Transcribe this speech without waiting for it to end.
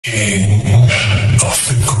King of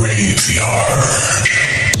the graveyard.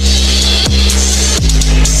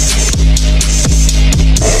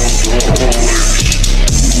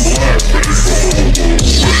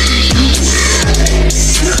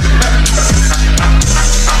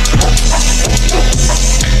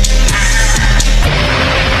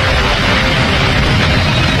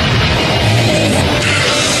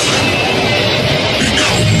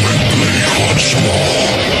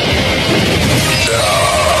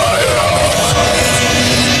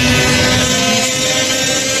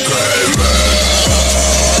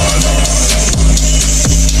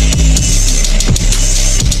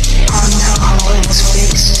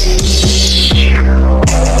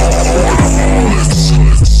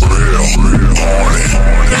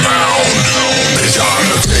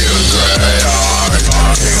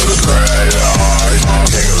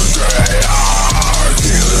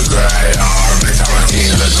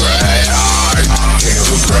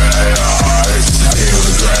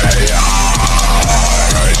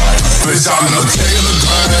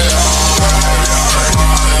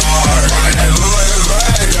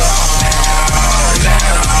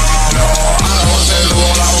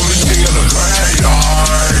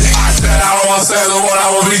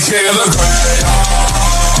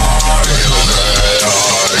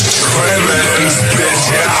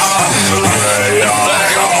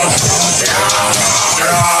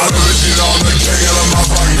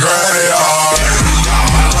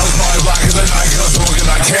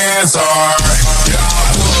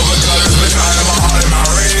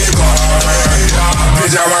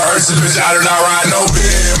 Bitch, I do not ride no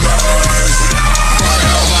beam. Fuck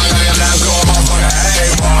up like I am not going motherfucking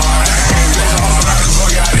A-Bar. Bitch, all about the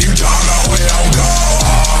fuck out of you talking about we don't go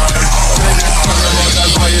hard. Bitch, it's fucking look,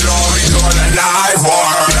 that's why you don't be doing the knife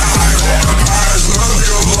war. Pirates, little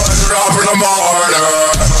people blood drop in the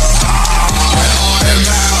mortar. Haunted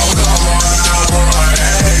Mound, come around, we're like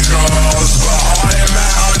angels. Haunted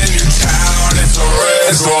Mound in your town, it's a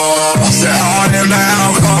ritual. Say Haunted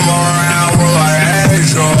Mound, come around, we're like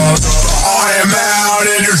angels. Mound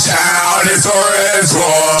in your town, it's a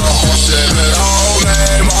ritual. Sippin'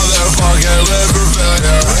 homemade motherfucking liver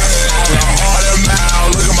failure. Haunted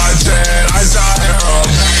Mound, look at my chin, I saw him.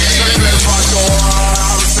 Screaming fuck the world,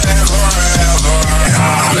 I'm saying forever.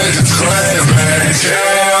 Bitch, it's crazy, man,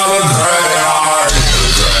 kill the graveyard.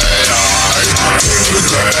 Kill the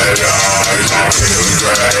graveyard, kill the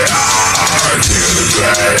graveyard, kill the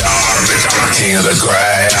graveyard, bitch, I'm the king of the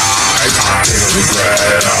graveyard. King of the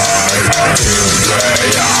graveyard, king of the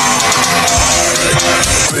graveyard.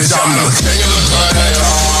 Bitch, I'm the king of the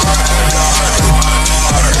graveyard.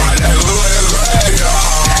 Right next to the graveyard.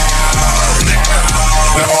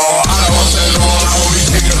 No, I don't want to say the one, I will be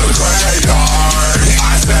king of the graveyard.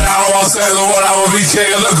 I said I don't want to say the one, I will be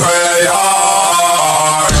king of the graveyard.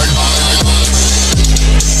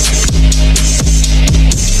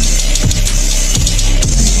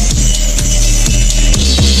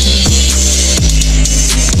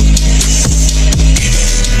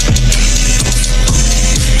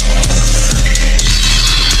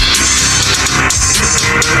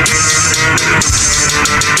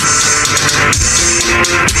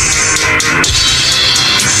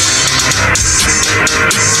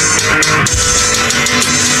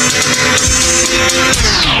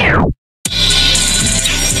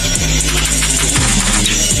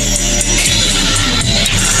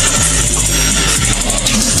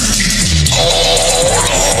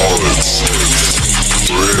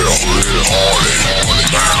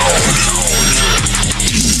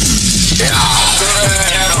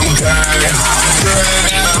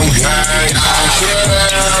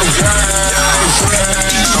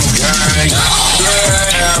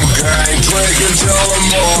 Until the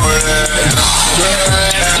morning,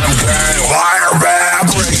 I'm gang, wire bad,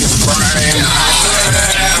 break his brain.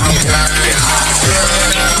 I'm gang,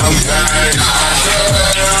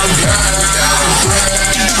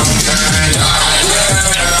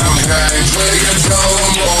 I'm gang, drink until the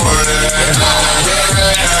morning.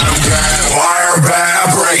 I'm gang, wire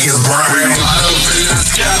bad, break his brain. I don't think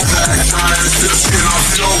that's cat back, trying to steal shit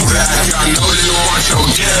off your back. I know you want your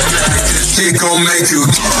get back, this shit gon' make you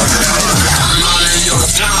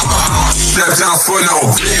stepped out for no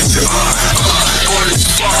bitch. On this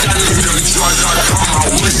fuck, I need them drugs, I come out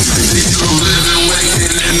with you. See you living,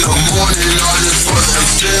 waking in the morning, all this for them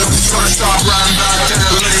still. First off, riding back to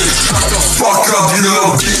LA, shut the fuck up, you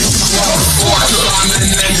little bitch. Fuck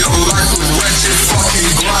climbing and your life was wretched,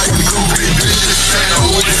 fucking glide. Goofy bitches, stay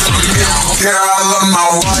away from me. I don't care, I love my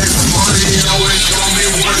wife. Money always told me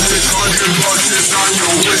worth it, $100 is on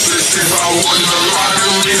your wish list. If I won the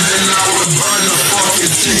lottery, then I would burn the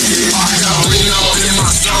fucking ticket. I got lean up in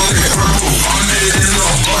my stomach, purple vomit in the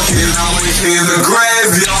bucket. Now we in the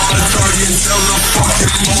graveyard, thugging till the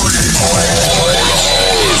fucking morning. Alright,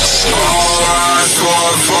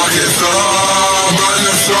 fuck it up, burn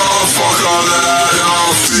the throat, fuck all that, I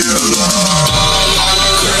don't feel love.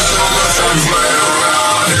 So much I'm playing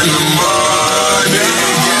around in the mud,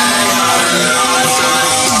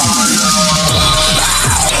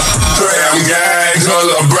 gang till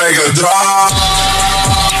the break of dawn.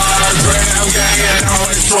 Graham gang and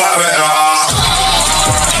always swab it off.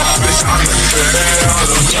 Bitch, I'm the king of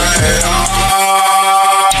the graveyard.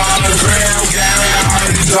 Graham gang and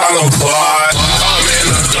already done a plot. I'm in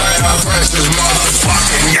the graveyard, precious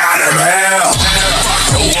motherfucking got him hell. Fuck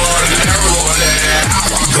the world and everyone in.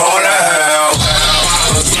 I'm going to hell.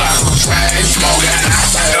 I was black with chain smoking. I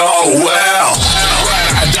say, oh well. When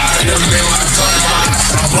I die, you mean my turn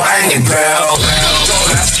my blanket bell. Told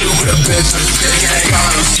that stupid bitch that she ain't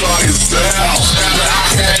gonna slow yourself. But I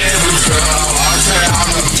can't even tell. I say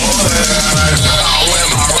I'm the bullet. I wear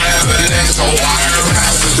my revenue, so wire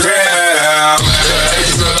past the dram.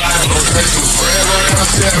 Extra life location forever,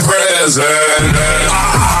 I'm in prison.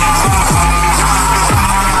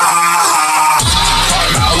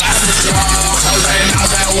 I'm out last of drugs, cause ain't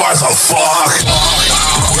nothing worth a fuck.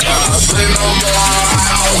 I don't gotta sleep no more,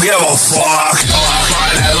 I don't give a fuck.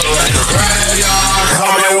 That look like a graveyard.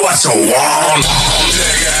 Come in what you want.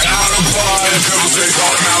 Take it out of blood. Triple six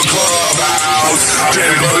on Mount Clubhouse.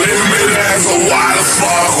 Didn't believe me then, so why the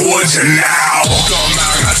fuck would you now? Come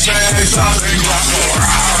out, got changed. Something left for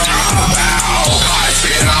about. I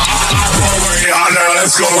see an eye over yonder.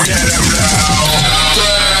 Let's go get him now.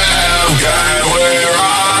 Damn gang, we're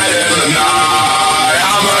riding the night.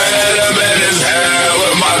 I'ma hit him in his head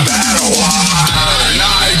with my battle wire.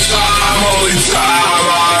 Nighttime, only time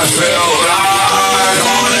I feel right.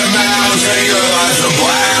 On the mountain, you're like the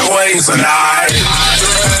black wings tonight.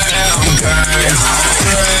 Tram gang,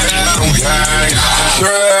 tram gang,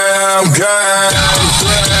 tram gang,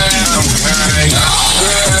 tram gang,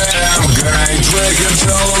 tram gang, drink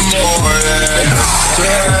until the morning.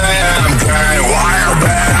 Tram gang, wire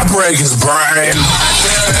bad, I break his brain.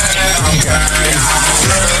 Tram gang,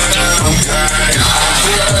 tram gang, tram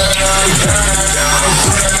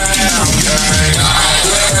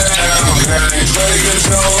gang, drink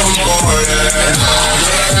until the morning.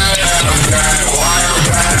 Wire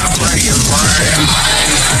bad, I break his brain.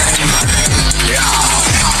 Yeah.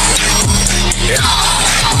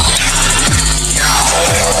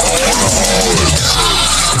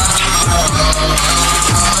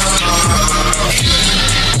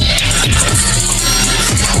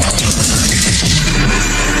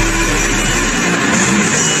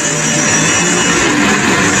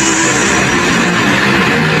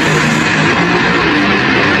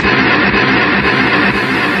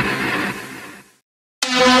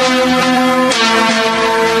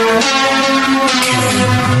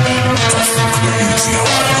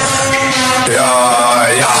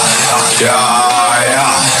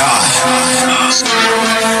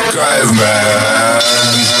 Grave man,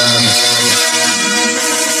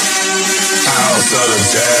 house of the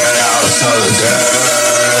dead, house of the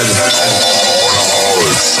dead.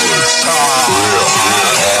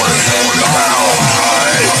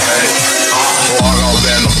 Walk up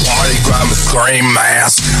in the party, grab a scream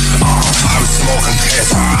mask. I'm smoking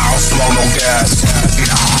piss, I don't smoke no gas.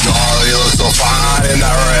 Charlie looks so fine in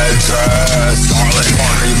that red dress. Darling,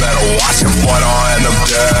 you better watch your boy, don't end up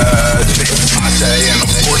dead. I stay in the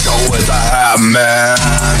busho with a hat man.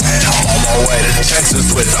 On my way to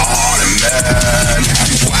Texas with the haunted man.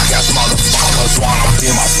 These whack ass motherfuckers wanna be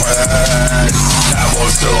my friend. That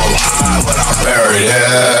boy's still alive, but I buried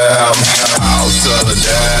him. House of the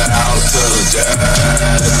dead, house of the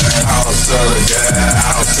dead. House of the dead,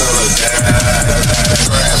 house of the dead.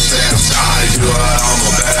 Trapped inside you on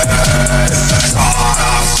my bed. Thought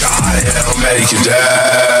I've got it, it'll make you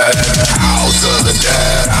dead. House of the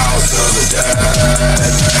dead, house of the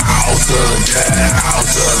dead. House of the dead,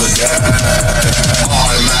 house of the dead.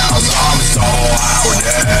 Haunted mounds, I'm so out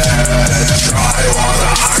dead. Try one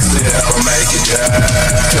oxy, it'll make you dead.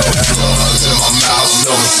 Kill slugs in my mouth,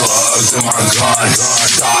 silver slugs in my gun.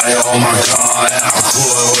 Die on my gun, and I'm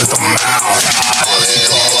cool with the mouth.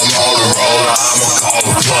 Call a Motorola, I'ma call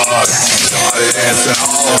the plug. Got it dancing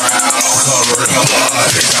all around, all covered in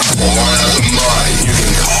blood. I'm born as a mud, you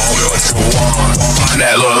can call me what you want. My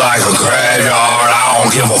neck look like a graveyard, I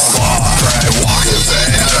don't give a fuck. Grave walkers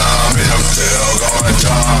and I'm still going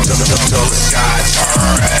dumb. Till the sky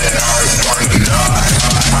turn red and earth burn the nut.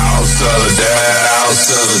 House of the dead, house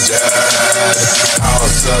of the dead.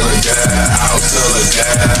 to the dead, out to the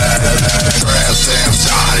dead. Tramp stamp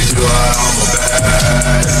shotty to it on my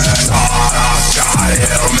bed. Thought I shot it,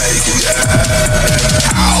 it'll make you dead.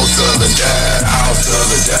 Out to the dead, out to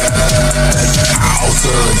the dead. Out to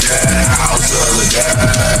the dead, out to the dead.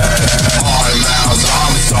 On mounds,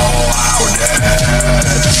 I'm so out dead.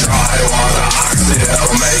 Try one oxy,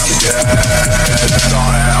 it'll make you dead.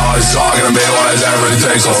 Thought I was talking to me when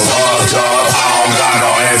everything's so fucked up. I don't got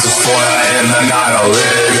no answers for you in the night of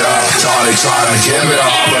live, yeah. Charlie trying to give it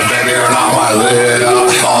up, but baby, you're not my leader.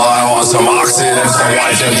 All I want some oxygen, some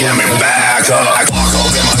white to get me back up. I walk up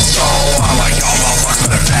in my soul, I'm like, yo, motherfucker,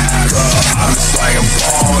 better back up. I'm just slanging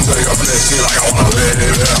bones, take a bitchy like I wanna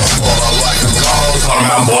live, yeah. Pull up like a ghost, all of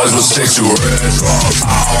my boys with 6 to rich rolls.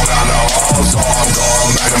 I don't got no home, so I'm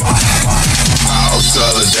going back to my house to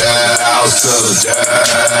the dead, house to the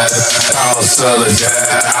dead. House to the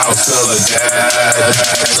dead, house to the dead.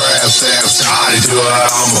 Tramp stamp shotty to it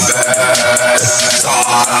on my bed.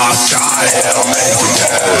 Thought I shot it, it'll make you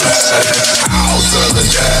dead. House to the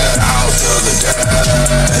dead, house to the dead.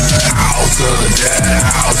 House to the dead,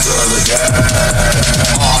 house to the dead.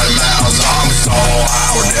 On mounds, I'm so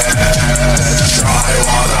out dead. Try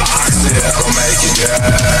one oxy, it'll make you dead.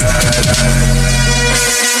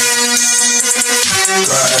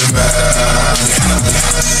 Grand man.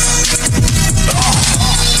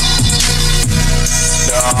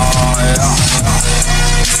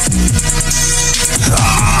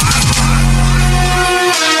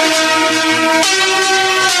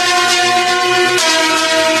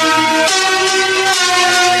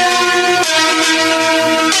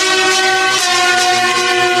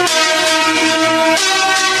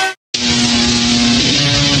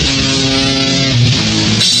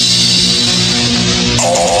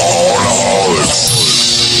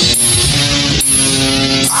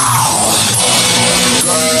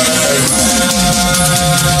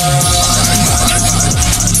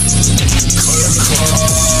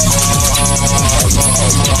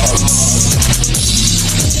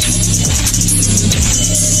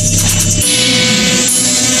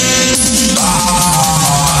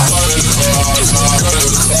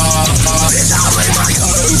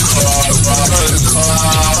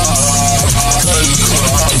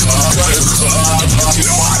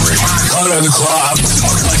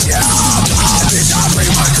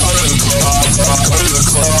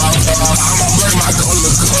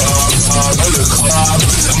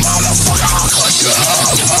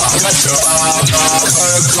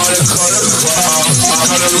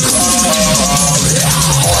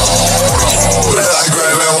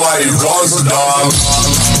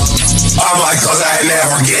 I'm like, cause I ain't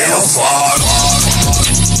never give a fuck.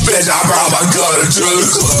 Bitch, I brought my gun to the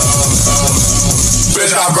club.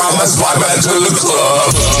 Bitch, I brought my spot back to the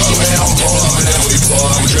club. We don't pull up and then we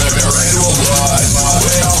fuck, dripping rainbow blood.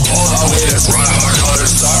 We don't pull up, we just run out our color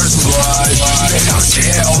starts blood. Bitch, I'm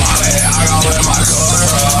chill, mommy, I gon' let my color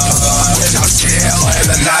up. Bitch, I'm chill in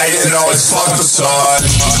the night, you know it's fuck the sun.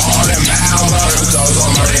 On them out, murder those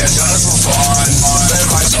on murder just for fun. If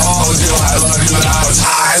I told you I love you, I was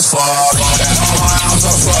high as fuck. And all my arms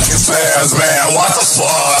are fucking fairs, man, what the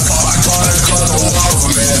fuck? My color cut the wall for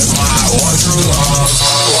me, it's my one true love.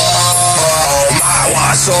 Whoa, my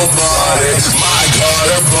watch so bloody, my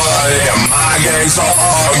color bloody, and my gang so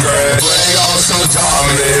hungry. Bring on some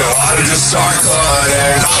comedy, I just start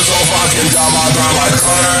cutting. I'm so fucking dumb, I brought my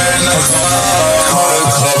color in the club. Color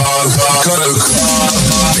club, color club.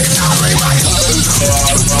 Bitch, I bring my color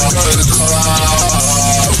club, color club.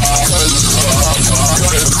 Color club,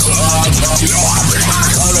 color club. You know I bring my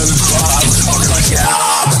color club.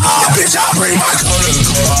 Bitch, I bring my color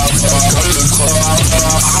club, color club.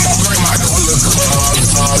 I'ma bring my color club,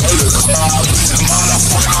 color club.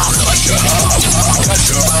 Motherfucker, I'll cut you up, cut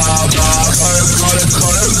you up. Color club,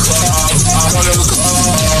 color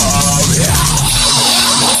club, yeah.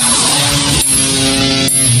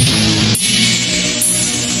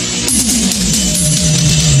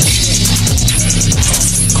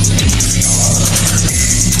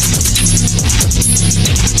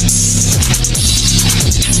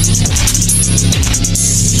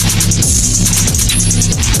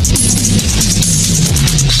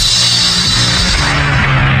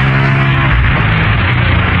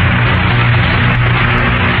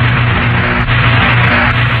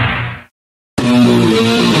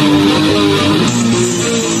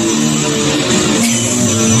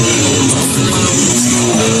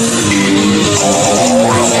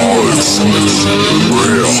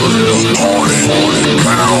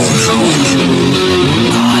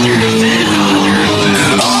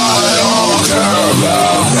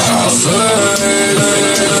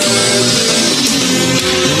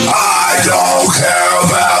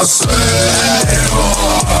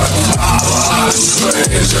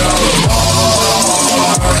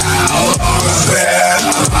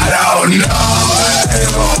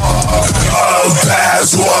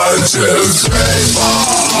 That's 1, 2, 3, 4.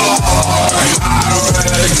 I don't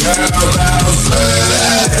really care about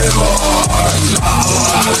anymore. All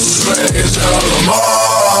I speak to the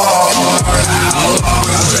more. How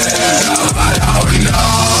long I've been up, I don't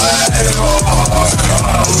know anymore.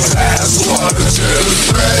 That's 1, 2,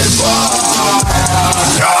 3, 4.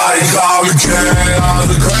 God, call me king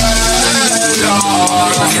of the graveyard.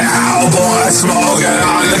 Cowboy smoking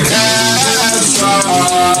on the cancer.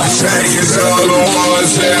 Take you to the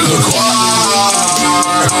woods in the choir.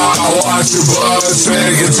 I want your blood,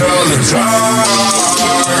 take you to the turn.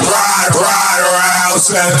 Ride around,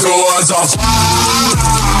 set the woods on fire.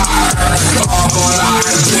 Couple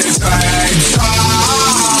nights, bitch, I ain't tired.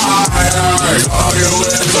 Dug you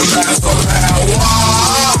with the mess of that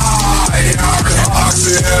wire.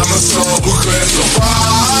 Oxy in my soul, crystal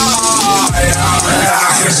fire.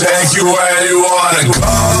 I can take you where you wanna go.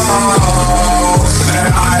 And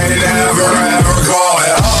I ain't ever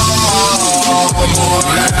going home.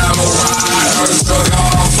 Boy, I'm a rider, stuck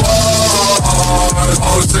on floors.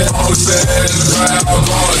 Hosting, grab a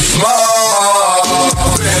blowing smoke.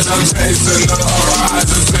 Bitch, I'm chasing the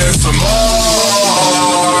horizon, spin some more.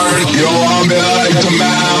 You want me like the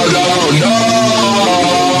Mound, oh no.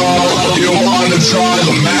 You wanna try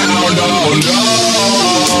the Mound, oh no.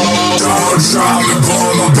 Don't try me,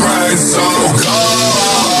 pull my brains so cold.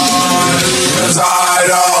 Cause I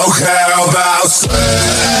don't care about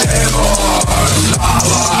sleep or all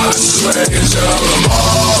I swing to the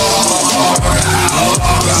more. How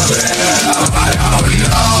long I've been up, I don't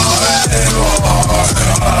know anymore.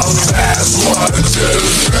 That's 1, 2,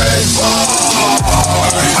 3, 4.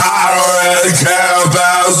 I don't really care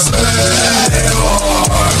about sleep or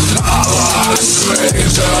all I swing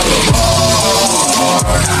to the more.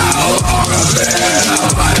 How long I've been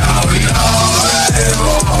up, I don't know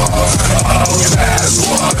anymore. That's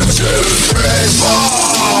 1, 2, 3, 4.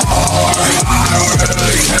 I don't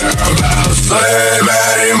really care about sleep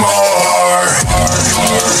anymore.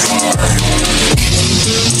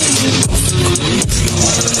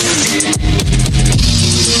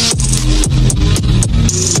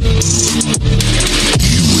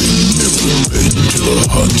 You ain't never been to a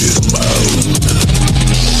haunted mound.